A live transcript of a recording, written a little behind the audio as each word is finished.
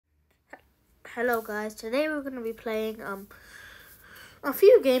Hello guys, today we're going to be playing a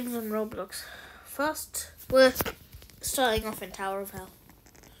few games on Roblox. First, we're starting off in Tower of Hell.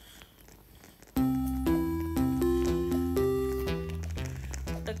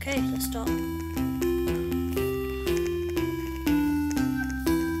 Okay, let's start.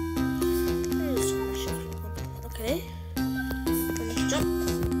 Okay, let's jump.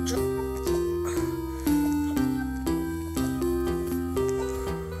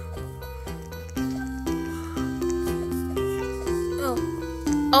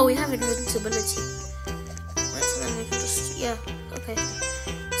 Oh, we have invincibility. Right, so then we can just, yeah, okay.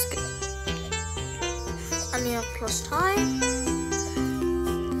 Let's go. And we have plus time.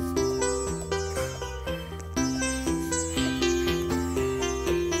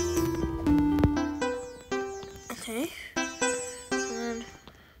 Okay. And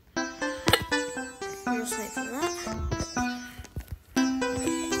then just wait for that.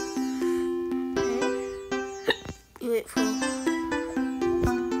 Okay. You wait for.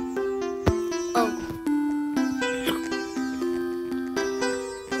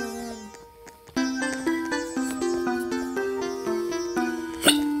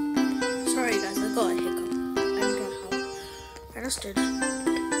 Did a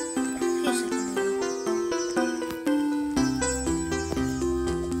few seconds ago.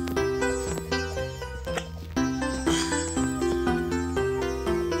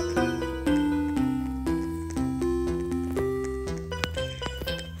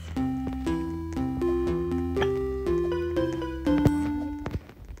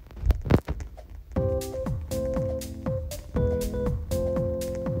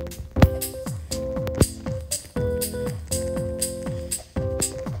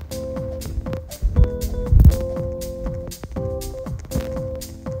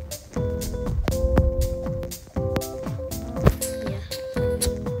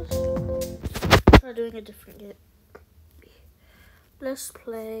 Doing a different game. Let's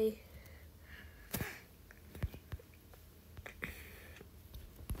play.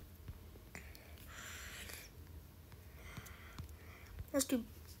 Let's do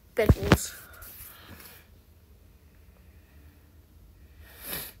Bedwars.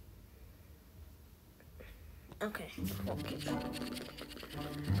 Okay.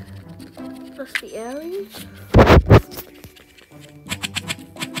 Plus the areas.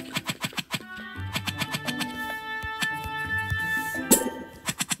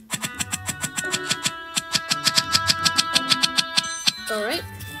 All right.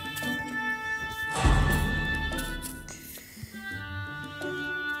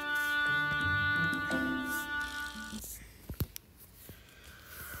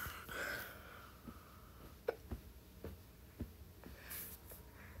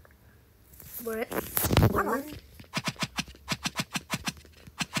 We're at 1.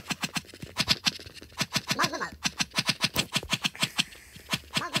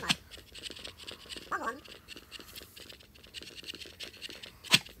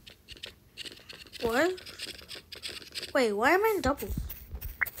 What? Wait, why am I in double?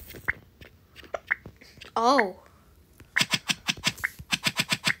 Oh.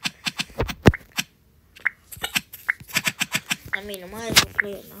 I mean, I might as well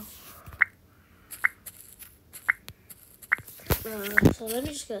play it now. So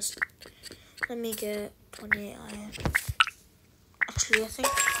let me get 28 iron. Actually, I think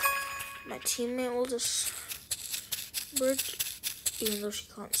my teammate will just bridge, even though she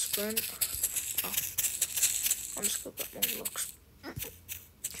can't sprint. Oh, I'll just go get more blocks.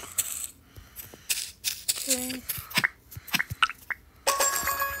 Okay.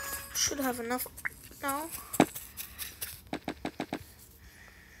 Should have enough now.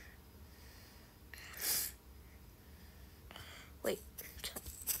 Wait.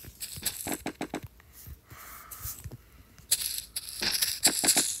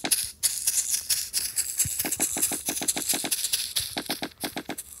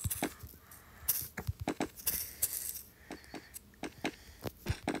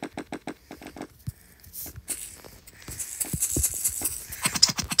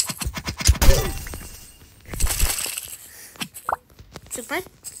 Goodbye.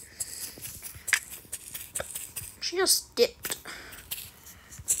 She just dipped.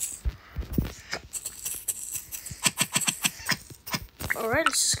 Alright,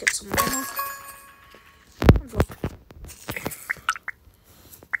 let's just get some more.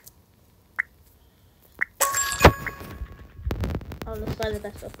 Oh, let's buy the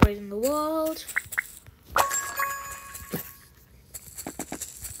best upgrade in the world.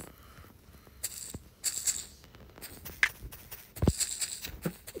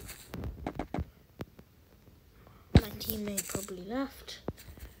 My teammate probably left.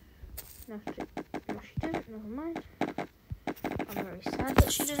 No, she didn't. Never mind. I'm very sad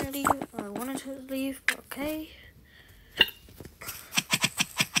that she didn't leave. I wanted her to leave, but okay.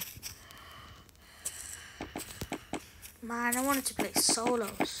 Man, I wanted to play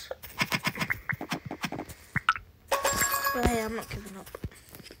solos. But hey, I'm not giving up.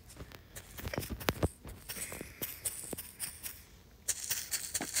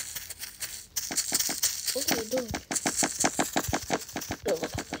 What are you doing? Go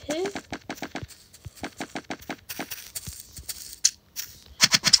look over here.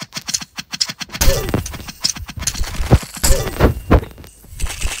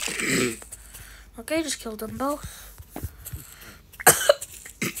 Okay, just killed them both.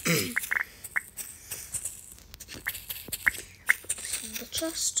 In the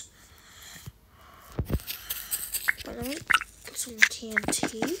chest. But let me get some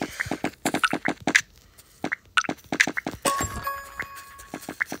TNT.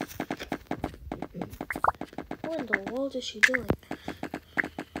 What in the world is she doing?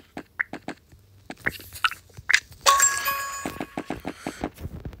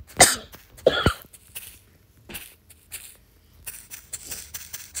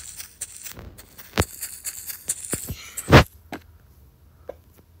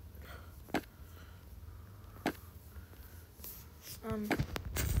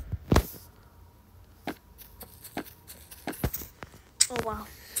 Oh wow.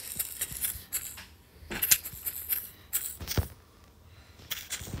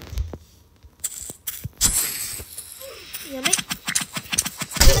 Yummy.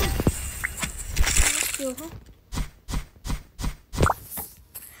 Let's go, huh?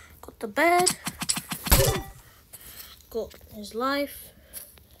 Got the bed. Got his life.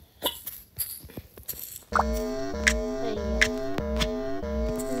 There you go.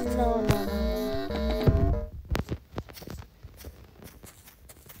 No.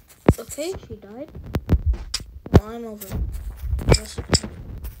 Okay, she died. Well, I'm over it. Yes, okay.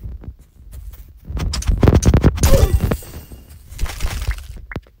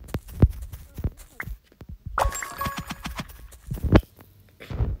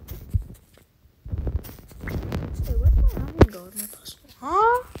 Hey, where'd my iron go in my personal?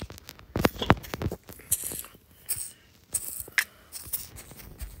 Huh?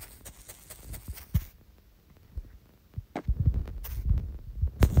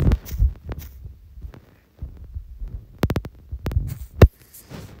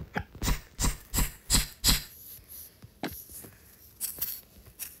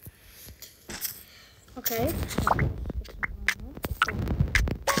 Okay.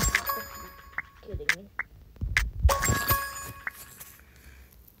 Kidding me.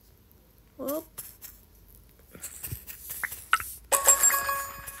 Whoop.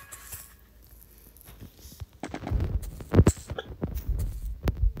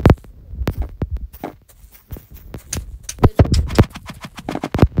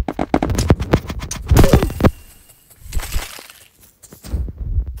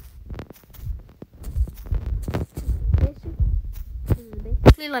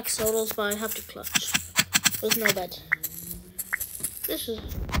 Like solos, but I have to clutch. There's no bed. This is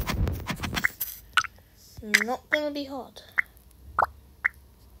not gonna be hard.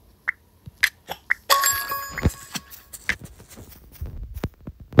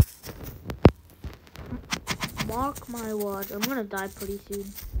 Mark my words, I'm gonna die pretty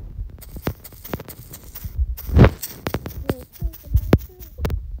soon.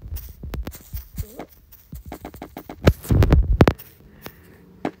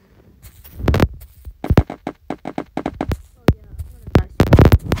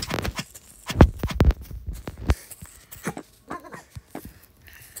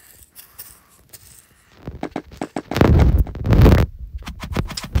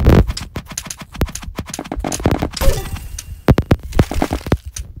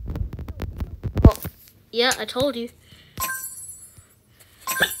 Yeah, I told you.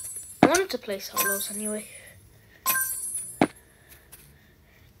 I wanted to play solos anyway.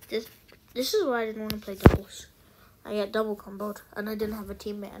 This is why I didn't want to play doubles. I got double comboed and I didn't have a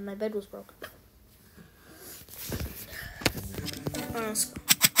teammate and my bed was broken. Let's go.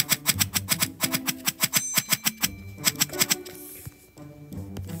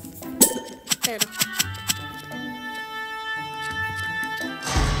 Better.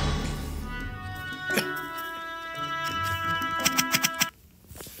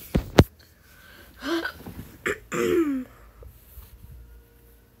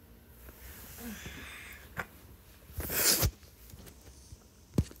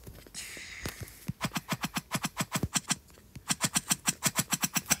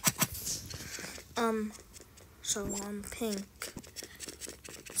 So I'm pink.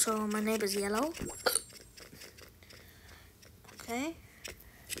 So my neighbor's yellow. Okay.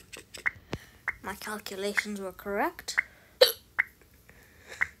 My calculations were correct.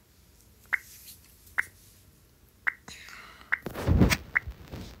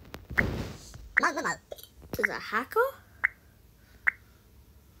 Is a hacker?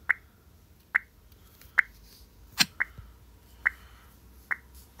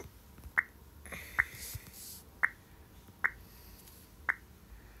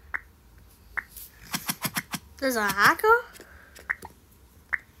 There's a hacker?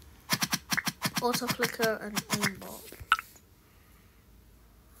 Auto flicker and aimbot.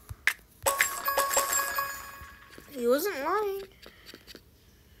 He wasn't lying.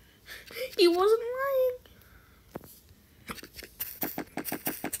 He wasn't lying.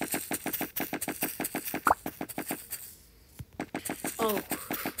 Oh.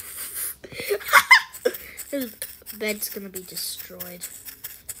 His bed's gonna be destroyed.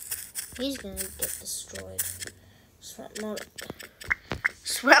 He's gonna get destroyed. Sweat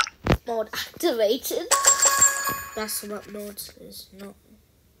mode activated. That's sweat mode, is not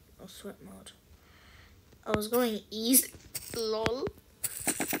sweat mode. I was going easy. Lol.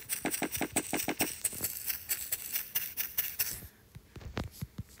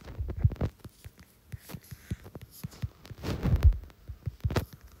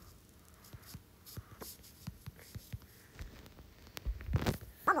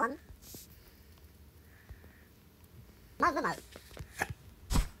 Come on. Mother.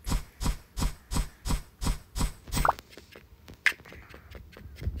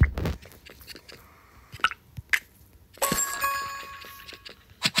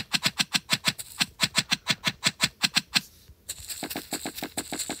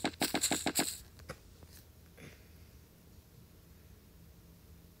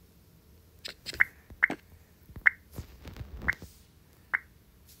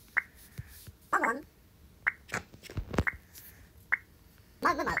 Come on.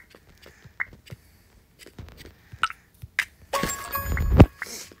 Mother.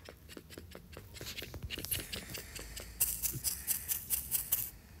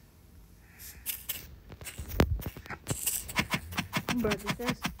 Brother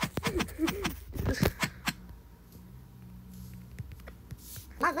says.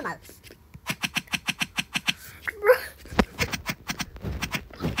 Mother.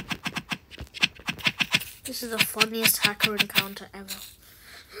 This is the funniest hacker encounter ever.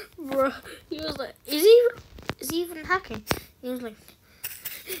 Bruh, he was like, is he even hacking? He was like,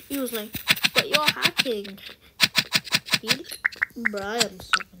 but you're hacking. Bruh, I am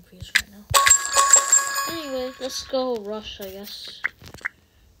so confused right now. Anyway, let's go rush, I guess.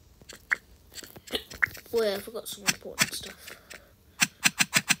 Wait, I forgot some important stuff.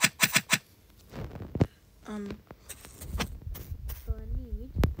 So I need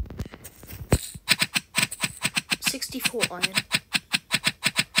 64 iron.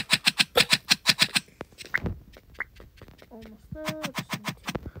 Almost there. Just need to.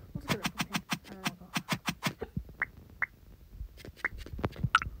 Let's get it from here. And then I'll go.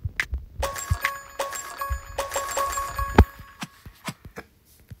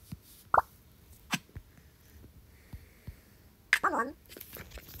 Come on.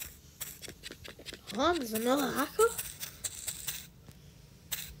 Huh? There's another hacker?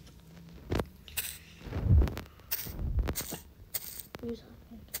 Who's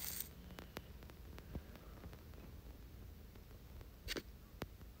hacking?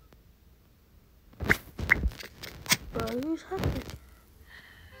 Bro, who's hacking?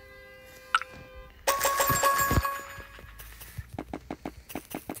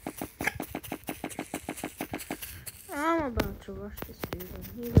 I'm about to rush this dude and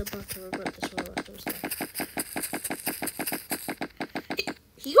he's about to regret this for the rest of his life.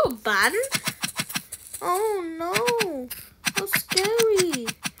 He got banned? Oh no! How scary!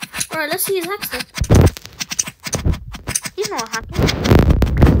 Alright, let's see his hack step. He's not hacking.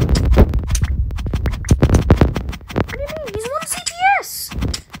 What do you mean? He's 1 CPS!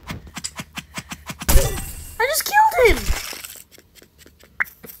 I just killed him!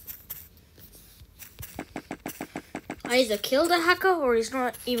 I either killed a hacker or he's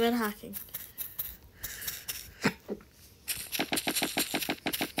not even hacking.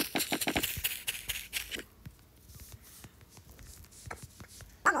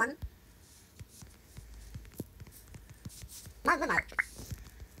 Come on. Mother.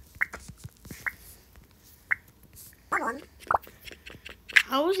 Come on.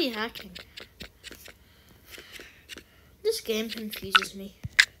 How is he hacking? This game confuses me.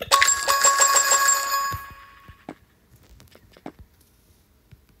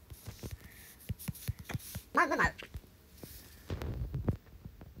 Mother.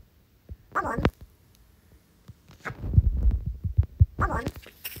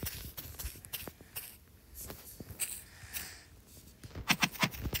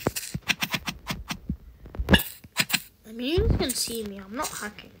 even see me. I'm not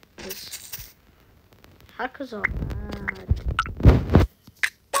hacking. Because hackers are bad.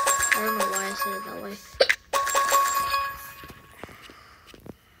 I don't know why I said it that way.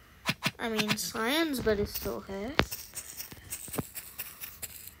 I mean, science, but it's still here.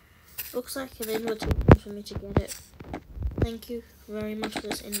 Looks like an invitation for me to get it. Thank you very much for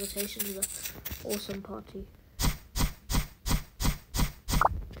this invitation to the awesome party.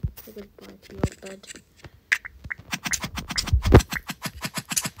 Say goodbye to your bed.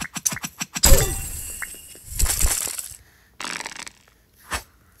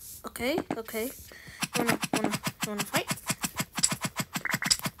 Okay. Wanna fight?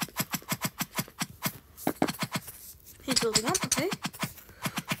 He's building up, okay.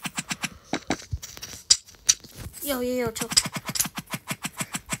 Yo, chill.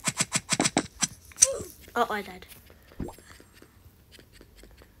 Oh, I died.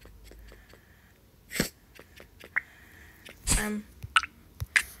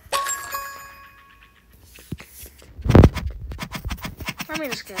 Let me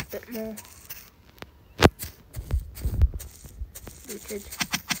just get a bit more. We could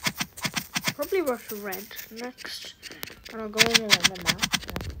probably rush red next. And I'll go on the map.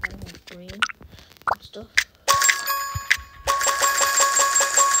 Like green and stuff.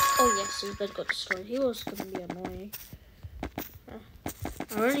 Oh yes, his bed got destroyed. He was gonna be annoying.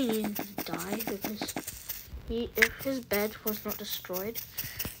 I really need him to die because if his bed was not destroyed,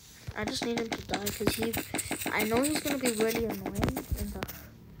 I just need him to die because I know he's gonna be really annoying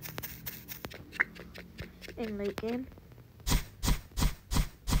in late game.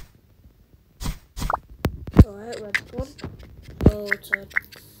 Alright, red squad. Oh, it's a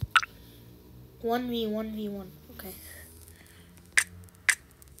 1v1v1. Okay.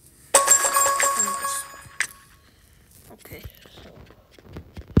 Okay, so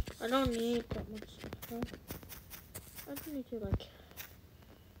I don't need that much stuff. I just need to like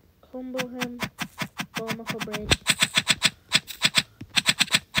combo him, bomb off a bridge.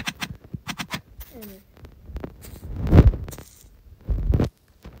 Anyway.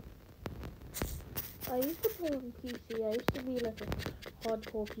 I used to play on PC. I used to be like a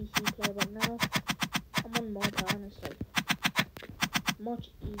hardcore PC player, but now I'm on mobile and it's like much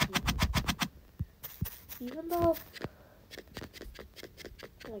easier. Even though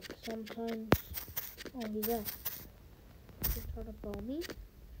like sometimes, oh he's there. He's trying to bomb me.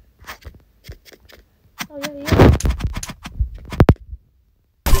 Oh yeah.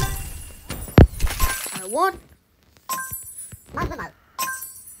 I won.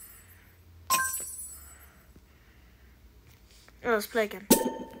 Oh, let's play again.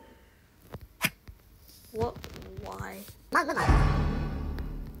 What? Why?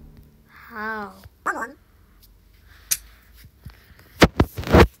 How?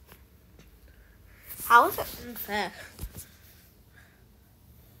 How is it unfair?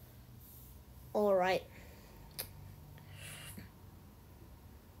 Alright.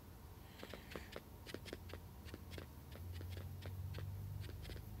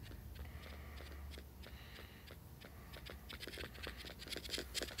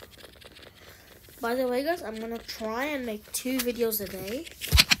 By the way, guys, I'm gonna try and make 2 videos a day.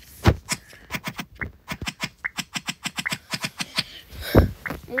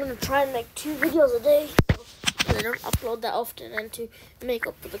 I'm gonna try and make 2 videos a day. So I don't upload that often, and to make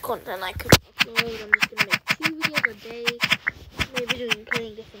up for the content I could upload, I'm just gonna make 2 videos a day. Maybe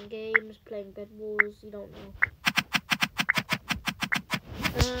playing different games, playing Bedwars, you don't know.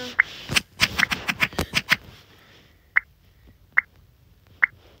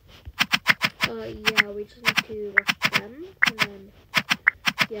 Yeah, we just need to rush them, and then,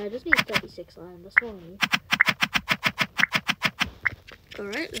 yeah, I just need 36 iron, that's all I need.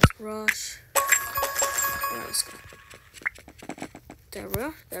 Alright, let's rush. Alright, let's go.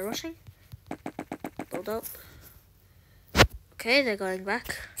 They're rushing. Build up. Okay, they're going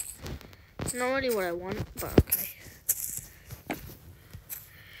back. It's not really what I want, but okay.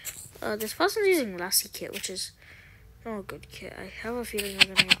 This person's using Lassie kit, which is not a good kit. I have a feeling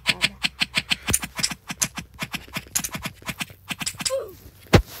they're gonna get armor.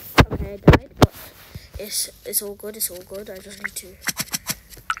 Okay, I died, but it's all good. It's all good. I just need to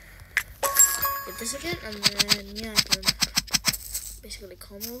get this again, and then yeah, I can basically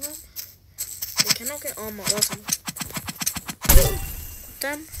combo them. They cannot get armor, or else I'm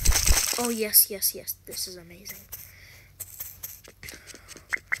them. Oh yes. This is amazing.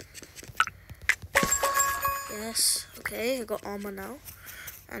 Yes. Okay, I got armor now,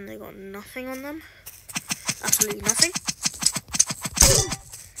 and they got nothing on them. Absolutely nothing.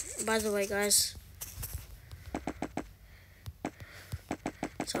 By the way, guys,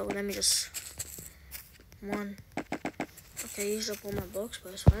 so let me just okay, Okay, I used up all my blocks,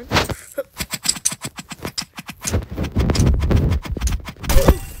 but it's fine.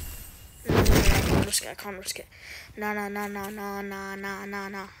 I can't risk it. No.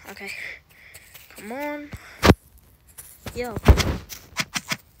 Okay. Come on. Yo.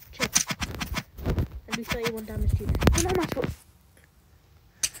 Chill. And do 31 damage to you. You know my foot.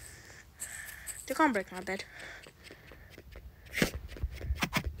 You can't break my bed.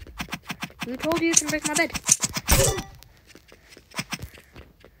 Who told you can break my bed?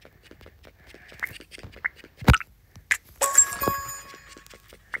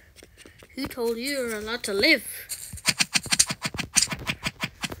 Who told you you're allowed to live?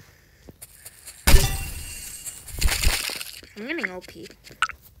 I'm getting OP. Let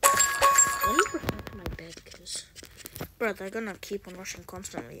me protect my bed, because, bro, they're gonna keep on rushing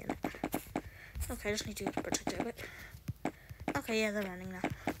constantly in it. Okay, I just need to protect it a bit. Okay, yeah, they're running now.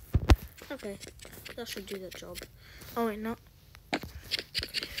 Okay, that should do the job. Oh, wait, no.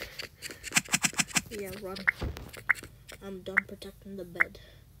 Yeah, run. I'm done protecting the bed.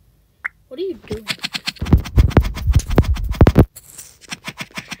 What are you doing?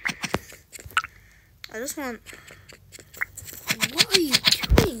 I just want... What are you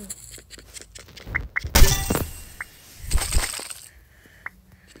doing?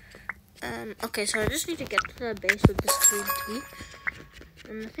 Okay, so I just need to get to the base with this TNT.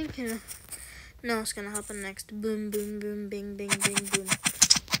 And I think, no, what's gonna happen next. Boom, boom, boom, bing, bing, bing, boom.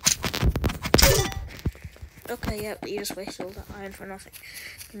 Okay, yep, you just wasted all that iron for nothing.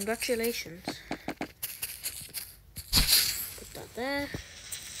 Congratulations. Put that there.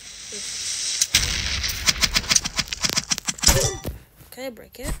 Okay,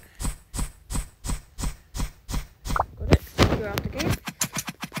 break it. Got it. You're out the game.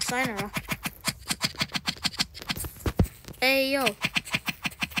 Sign her off. Hey, yo.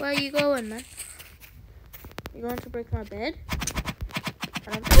 Where are you going, man? You going to break my bed?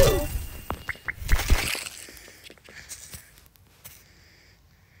 I don't think so.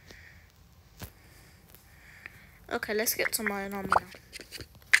 Okay, let's get some iron on me now.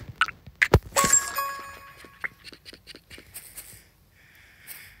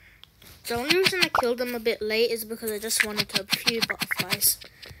 The only reason I killed them a bit late is because I just wanted to have a few butterflies.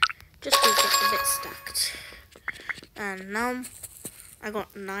 Just to get a bit stacked. And now I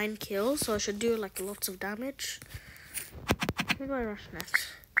got 9 kills, so I should do like lots of damage. Who do I rush next?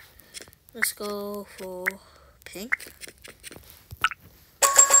 Let's go for pink.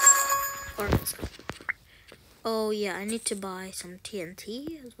 Or let's go. Oh yeah, I need to buy some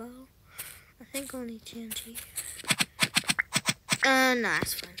TNT as well. I think I'll need TNT. Nah,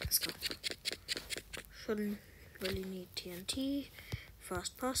 it's fine. Let's go. Shouldn't really need TNT.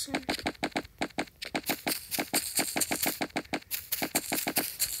 First person.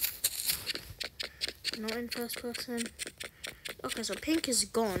 Not in first person. Okay, so pink is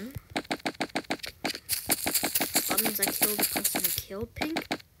gone. That means I killed the person who killed pink.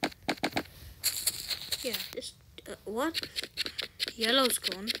 Yeah, just what? Yellow's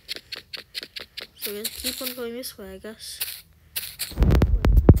gone. So we'll keep on going this way, I guess.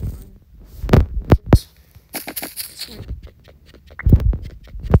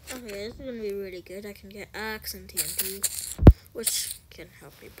 Okay, this is gonna be really good. I can get axe and TNT, which can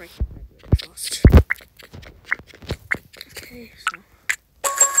help me break the bed really fast. Okay, so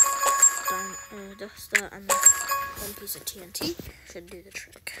dust that and then 1 piece of TNT should do the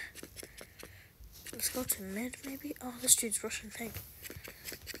trick. Let's go to mid, maybe. Oh, this dude's rushing pink.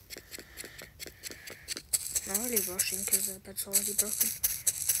 Not really rushing because the bed's already broken.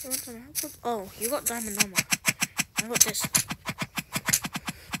 You want some help? Oh, you got diamond armor. I got this.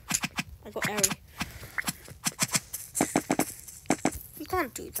 I got airy. You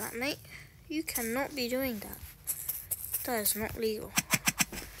can't do that, mate. You cannot be doing that. That is not legal.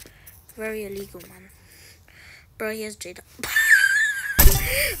 Very illegal, man. Bro, here's Jada.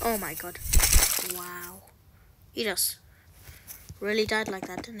 Oh my god. Wow. He just really died like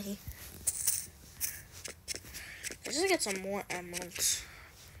that, didn't he? Let's just get some more emeralds.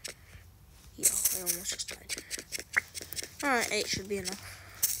 Yo, I almost just died. Alright, 8 should be enough.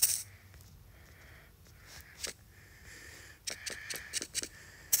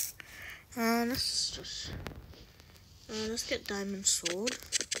 Let's get diamond sword.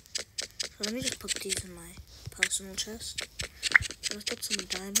 So let me just put these in my personal chest. So let's get some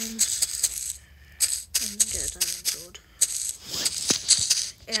diamonds and get a diamond sword.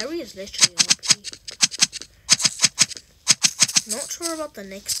 Airy is literally OP. Not sure about the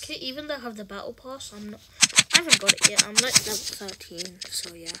next kit, even though I have the battle pass. I haven't got it yet. I'm like level 13,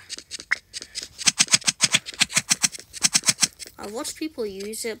 so yeah. I watch people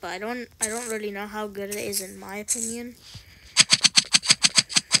use it, but I don't really know how good it is in my opinion.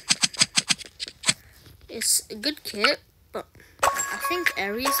 It's a good kit, but I think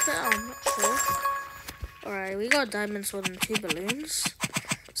Aries is better, I'm not sure. Alright, we got diamond sword and 2 balloons.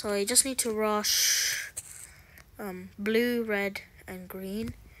 So you just need to rush blue, red, and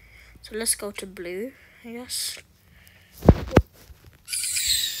green. So let's go to blue, I guess.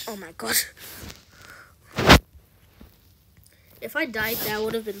 Oh my god. If I died, that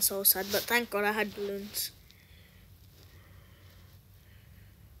would have been so sad, but thank god I had balloons.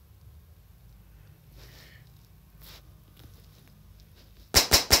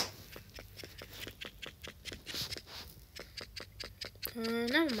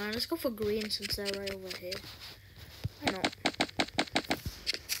 Never mind, let's go for green since they're right over here. I know.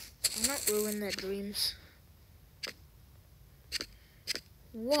 I'll not ruin their dreams.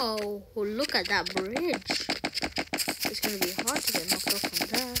 Whoa, look at that bridge. It's gonna be hard to get knocked off from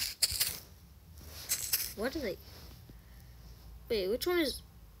there. What are they? Wait, which one is...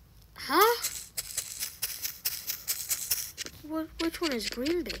 Huh? Which one is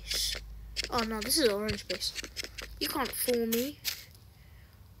green base? Oh no, this is orange base. You can't fool me.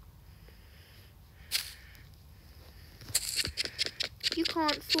 You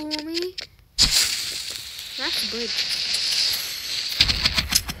can't fool me. That's the bridge.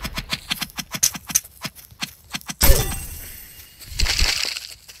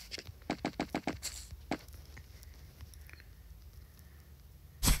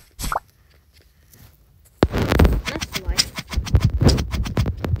 That's light.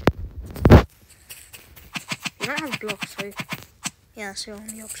 You don't have blocks, so yeah, that's your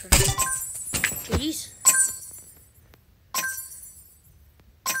only option. Jeez.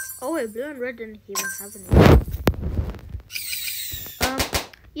 Oh wait, blue and red didn't even have any.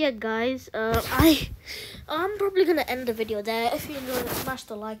 Yeah guys, I'm probably gonna end the video there. If you enjoyed it, smash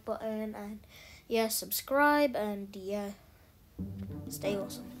the like button and yeah, subscribe and yeah, stay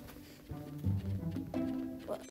awesome.